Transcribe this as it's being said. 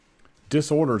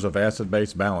Disorders of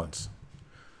acid-base balance.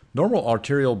 Normal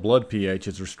arterial blood pH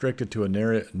is restricted to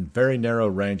a very narrow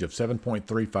range of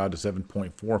 7.35 to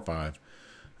 7.45.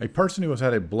 A person who has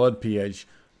had a blood pH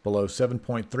below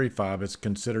 7.35 is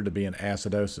considered to be in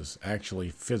acidosis, actually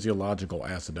physiological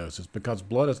acidosis, because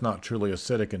blood is not truly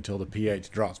acidic until the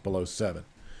pH drops below 7.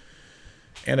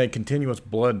 And a continuous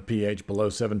blood pH below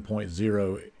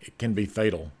 7.0 can be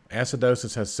fatal.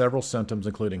 Acidosis has several symptoms,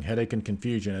 including headache and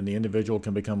confusion, and the individual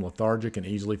can become lethargic and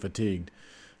easily fatigued.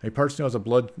 A person who has a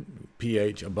blood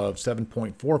pH above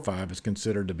 7.45 is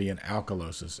considered to be in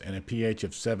alkalosis, and a pH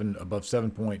of 7 above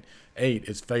 7.8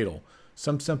 is fatal.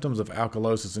 Some symptoms of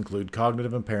alkalosis include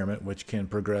cognitive impairment, which can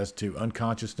progress to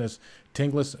unconsciousness,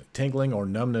 tingling or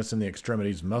numbness in the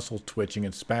extremities, muscle twitching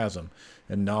and spasm,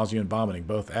 and nausea and vomiting.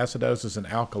 Both acidosis and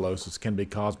alkalosis can be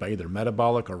caused by either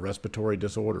metabolic or respiratory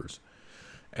disorders.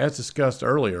 As discussed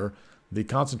earlier, the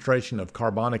concentration of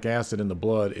carbonic acid in the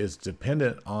blood is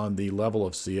dependent on the level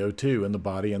of CO2 in the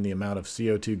body and the amount of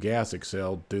CO2 gas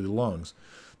exhaled through the lungs.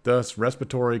 Thus,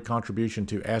 respiratory contribution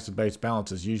to acid-base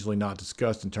balance is usually not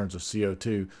discussed in terms of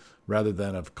CO2 rather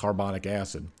than of carbonic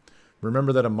acid.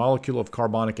 Remember that a molecule of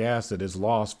carbonic acid is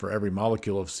lost for every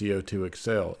molecule of CO2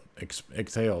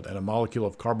 exhaled, and a molecule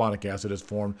of carbonic acid is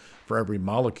formed for every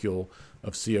molecule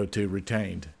of CO2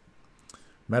 retained.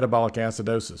 Metabolic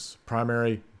acidosis,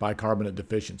 primary bicarbonate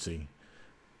deficiency.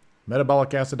 Metabolic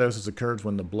acidosis occurs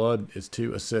when the blood is too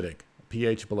acidic,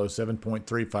 pH below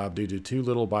 7.35 due to too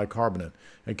little bicarbonate,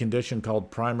 a condition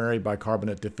called primary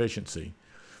bicarbonate deficiency.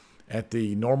 At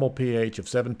the normal pH of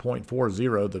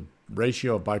 7.40, the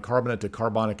ratio of bicarbonate to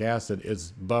carbonic acid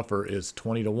buffer is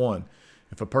 20:1.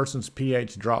 If a person's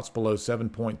pH drops below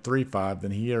 7.35,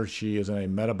 then he or she is in a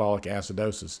metabolic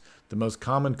acidosis. The most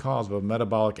common cause of a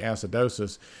metabolic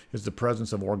acidosis is the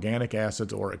presence of organic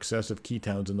acids or excessive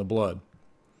ketones in the blood.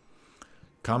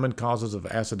 Common causes of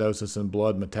acidosis in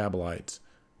blood metabolites: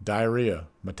 diarrhea,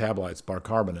 metabolites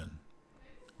bicarbonate;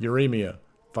 uremia,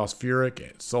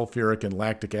 phosphoric, sulfuric, and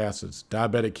lactic acids;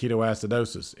 diabetic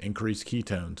ketoacidosis, increased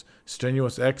ketones;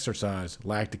 strenuous exercise,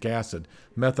 lactic acid;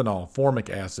 methanol, formic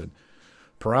acid;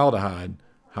 paraldehyde,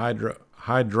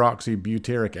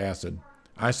 hydroxybutyric acid;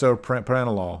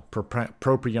 isopropanol,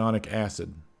 propionic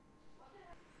acid.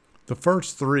 The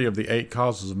first three of the 8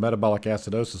 causes of metabolic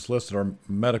acidosis listed are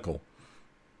medical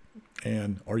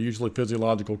and are usually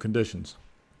physiological conditions.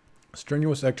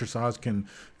 Strenuous exercise can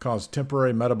cause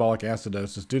temporary metabolic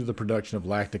acidosis due to the production of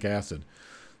lactic acid.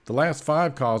 The last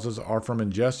 5 causes are from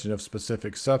ingestion of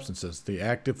specific substances. The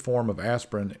active form of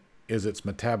aspirin is its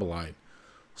metabolite,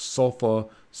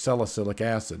 sulfosalicylic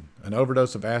acid. An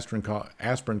overdose of aspirin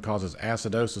causes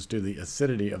acidosis due to the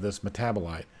acidity of this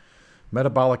metabolite.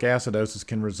 Metabolic acidosis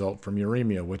can result from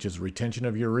uremia, which is retention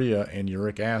of urea and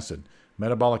uric acid.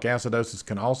 Metabolic acidosis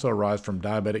can also arise from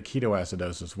diabetic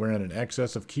ketoacidosis, wherein an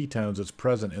excess of ketones is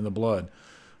present in the blood.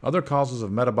 Other causes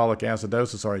of metabolic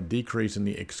acidosis are a decrease in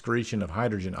the excretion of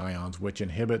hydrogen ions, which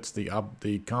inhibits the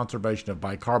conservation of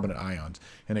bicarbonate ions,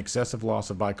 and excessive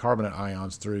loss of bicarbonate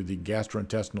ions through the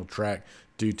gastrointestinal tract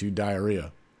due to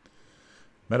diarrhea.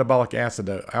 Metabolic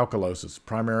alkalosis,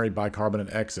 primary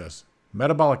bicarbonate excess.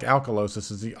 Metabolic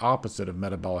alkalosis is the opposite of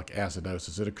metabolic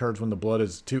acidosis. It occurs when the blood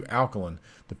is too alkaline.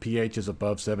 The pH is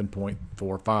above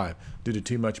 7.45 due to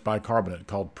too much bicarbonate,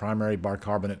 called primary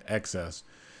bicarbonate excess.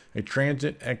 A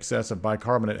transient excess of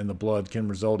bicarbonate in the blood can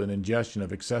result in ingestion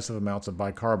of excessive amounts of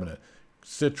bicarbonate,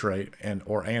 citrate,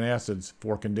 or antacids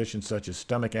for conditions such as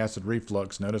stomach acid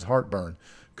reflux, known as heartburn;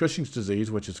 Cushing's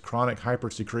disease, which is chronic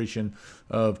hypersecretion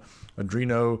of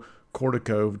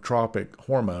adrenocorticotropic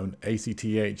hormone,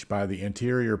 ACTH, by the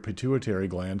anterior pituitary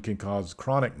gland, can cause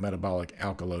chronic metabolic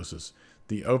alkalosis.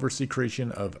 The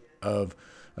oversecretion of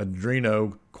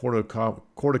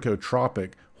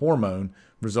adrenocorticotropic hormone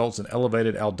results in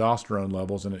elevated aldosterone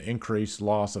levels and an increased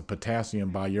loss of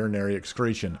potassium by urinary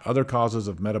excretion. Other causes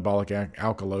of metabolic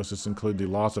alkalosis include the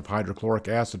loss of hydrochloric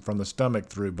acid from the stomach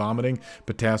through vomiting,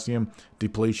 potassium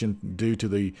depletion due to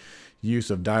the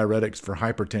use of diuretics for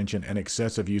hypertension, and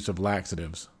excessive use of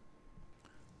laxatives.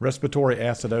 Respiratory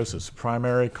acidosis,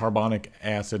 primary carbonic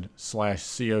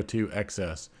acid/CO2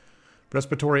 excess.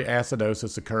 Respiratory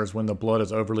acidosis occurs when the blood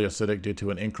is overly acidic due to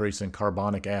an increase in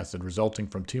carbonic acid resulting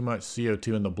from too much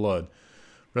CO2 in the blood.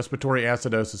 Respiratory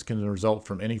acidosis can result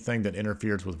from anything that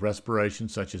interferes with respiration,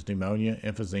 such as pneumonia,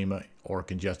 emphysema, or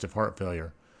congestive heart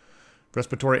failure.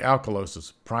 Respiratory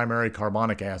alkalosis, primary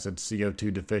carbonic acid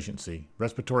CO2 deficiency.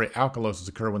 Respiratory alkalosis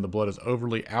occur when the blood is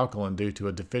overly alkaline due to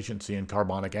a deficiency in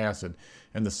carbonic acid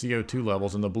and the CO2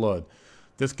 levels in the blood.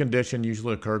 This condition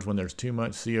usually occurs when there's too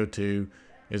much CO2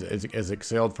 is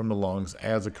exhaled from the lungs,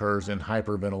 as occurs in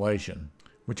hyperventilation.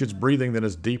 which is breathing that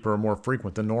is deeper or more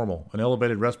frequent than normal. An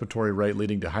elevated respiratory rate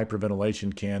leading to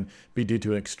hyperventilation can be due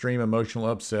to extreme emotional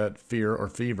upset, fear or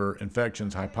fever,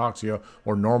 infections, hypoxia,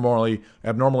 or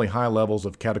abnormally high levels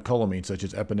of catecholamine such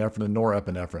as epinephrine and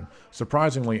norepinephrine.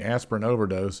 Surprisingly, aspirin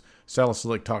overdose,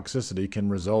 salicylic toxicity can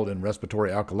result in respiratory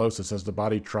alkalosis as the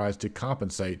body tries to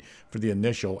compensate for the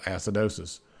initial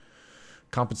acidosis.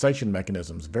 Compensation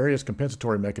mechanisms. Various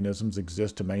compensatory mechanisms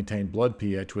exist to maintain blood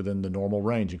pH within the normal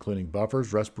range, including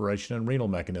buffers, respiration, and renal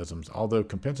mechanisms. Although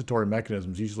compensatory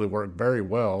mechanisms usually work very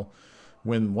well,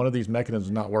 when one of these mechanisms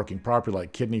is not working properly,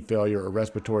 like kidney failure or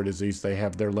respiratory disease, they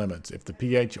have their limits. If the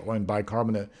pH and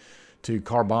bicarbonate to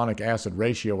carbonic acid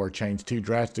ratio are changed too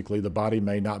drastically, the body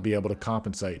may not be able to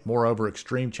compensate. Moreover,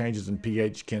 extreme changes in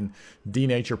pH can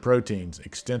denature proteins.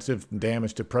 Extensive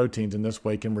damage to proteins in this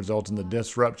way can result in the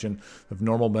disruption of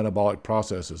normal metabolic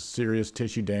processes, serious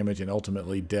tissue damage, and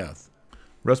ultimately death.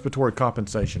 Respiratory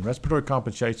compensation. Respiratory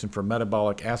compensation for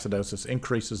metabolic acidosis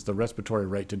increases the respiratory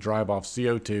rate to drive off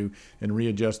CO2 and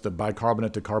readjust the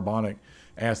bicarbonate to carbonic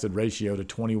acid ratio to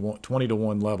 20 to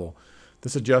 1 level.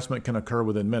 This adjustment can occur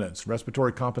within minutes.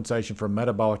 Respiratory compensation for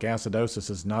metabolic acidosis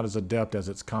is not as adept as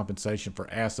its compensation for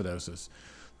acidosis.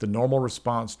 The normal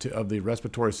response of the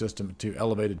respiratory system to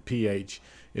elevated pH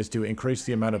is to increase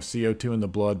the amount of CO2 in the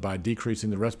blood by decreasing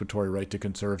the respiratory rate to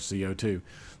conserve CO2.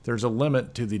 There's a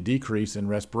limit to the decrease in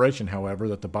respiration, however,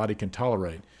 that the body can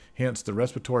tolerate. Hence, the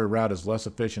respiratory route is less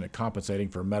efficient at compensating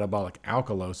for metabolic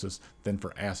alkalosis than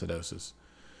for acidosis.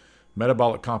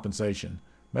 Metabolic compensation.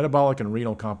 Metabolic and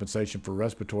renal compensation for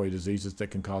respiratory diseases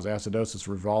that can cause acidosis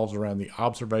revolves around the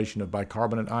observation of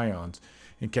bicarbonate ions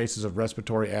in cases of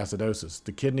respiratory acidosis.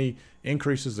 The kidney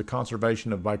increases the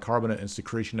conservation of bicarbonate and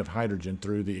secretion of hydrogen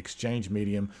through the exchange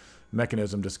medium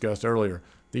mechanism discussed earlier.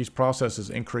 These processes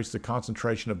increase the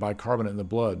concentration of bicarbonate in the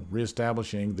blood,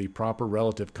 reestablishing the proper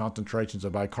relative concentrations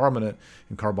of bicarbonate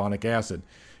and carbonic acid.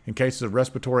 In cases of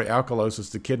respiratory alkalosis,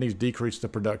 the kidneys decrease the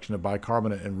production of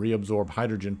bicarbonate and reabsorb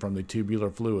hydrogen from the tubular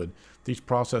fluid. These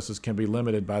processes can be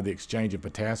limited by the exchange of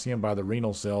potassium by the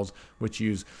renal cells, which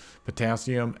use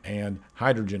potassium and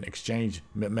hydrogen exchange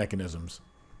mechanisms.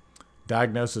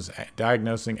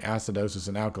 Diagnosing acidosis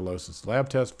and alkalosis. Lab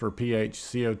tests for pH,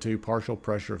 CO2, partial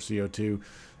pressure of CO2,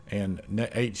 and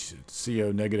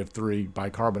HCO negative 3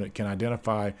 bicarbonate can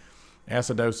identify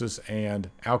acidosis and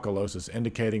alkalosis,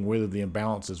 indicating whether the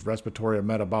imbalance is respiratory or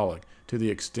metabolic, to the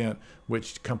extent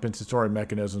which compensatory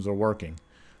mechanisms are working.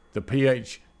 The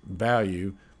blood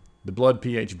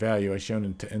pH value, as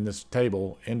shown in this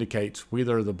table, indicates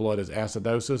whether the blood is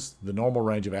acidosis, the normal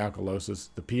range of alkalosis,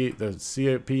 the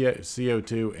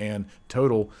CO2, and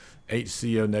total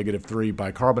HCO negative 3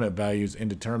 bicarbonate values in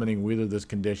determining whether this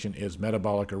condition is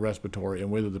metabolic or respiratory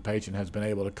and whether the patient has been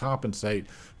able to compensate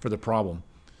for the problem.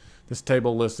 This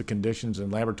table lists the conditions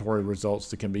and laboratory results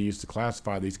that can be used to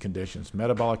classify these conditions.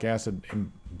 Metabolic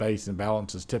acid-base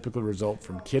imbalances typically result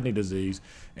from kidney disease,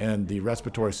 and the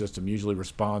respiratory system usually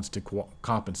responds to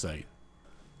compensate.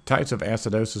 Types of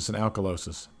acidosis and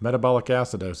alkalosis. Metabolic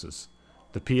acidosis.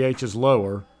 The pH is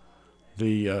lower.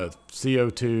 The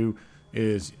CO2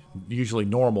 is usually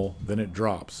normal, then it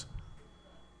drops.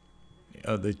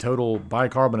 The total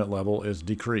bicarbonate level is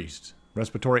decreased.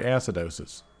 Respiratory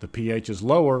acidosis. The pH is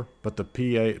lower, but the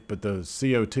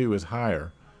CO2 is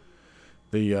higher.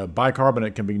 The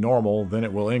bicarbonate can be normal, then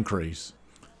it will increase.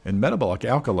 In metabolic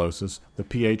alkalosis, the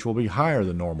pH will be higher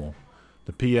than normal.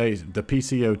 The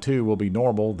PCO2 will be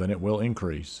normal, then it will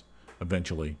increase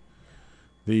eventually.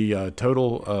 The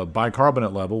total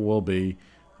bicarbonate level will be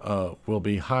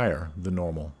higher than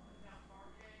normal.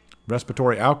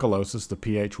 Respiratory alkalosis, the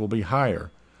pH will be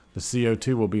higher. The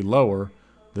CO2 will be lower.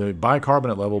 The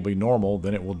bicarbonate level will be normal,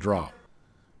 then it will drop.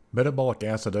 Metabolic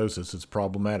acidosis is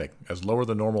problematic, as lower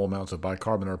than normal amounts of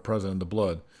bicarbonate are present in the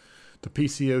blood. The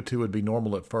PCO2 would be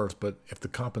normal at first, but if the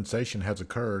compensation has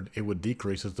occurred, it would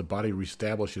decrease as the body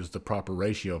reestablishes the proper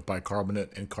ratio of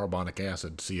bicarbonate and carbonic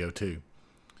acid, CO2.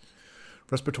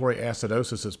 Respiratory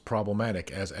acidosis is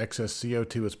problematic as excess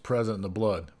CO2 is present in the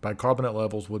blood. Bicarbonate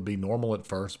levels would be normal at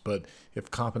first, but if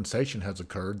compensation has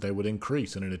occurred, they would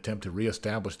increase in an attempt to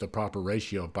reestablish the proper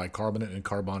ratio of bicarbonate and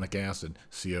carbonic acid,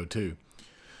 CO2.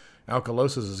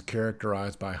 Alkalosis is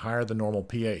characterized by higher than normal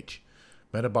pH.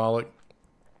 Metabolic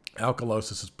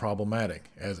alkalosis is problematic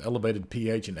as elevated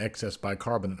pH and excess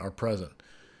bicarbonate are present.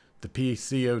 The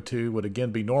PCO2 would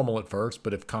again be normal at first,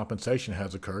 but if compensation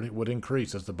has occurred, it would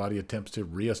increase as the body attempts to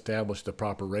reestablish the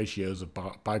proper ratios of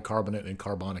bicarbonate and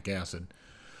carbonic acid.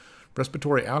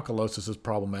 Respiratory alkalosis is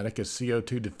problematic as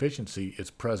CO2 deficiency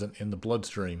is present in the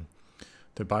bloodstream.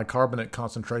 The bicarbonate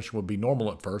concentration will be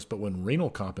normal at first, but when renal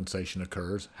compensation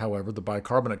occurs, however, the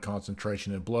bicarbonate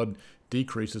concentration in blood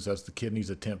decreases as the kidneys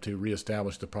attempt to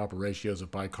reestablish the proper ratios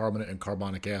of bicarbonate and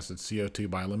carbonic acid CO2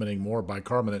 by eliminating more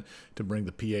bicarbonate to bring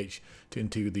the pH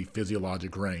into the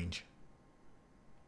physiologic range.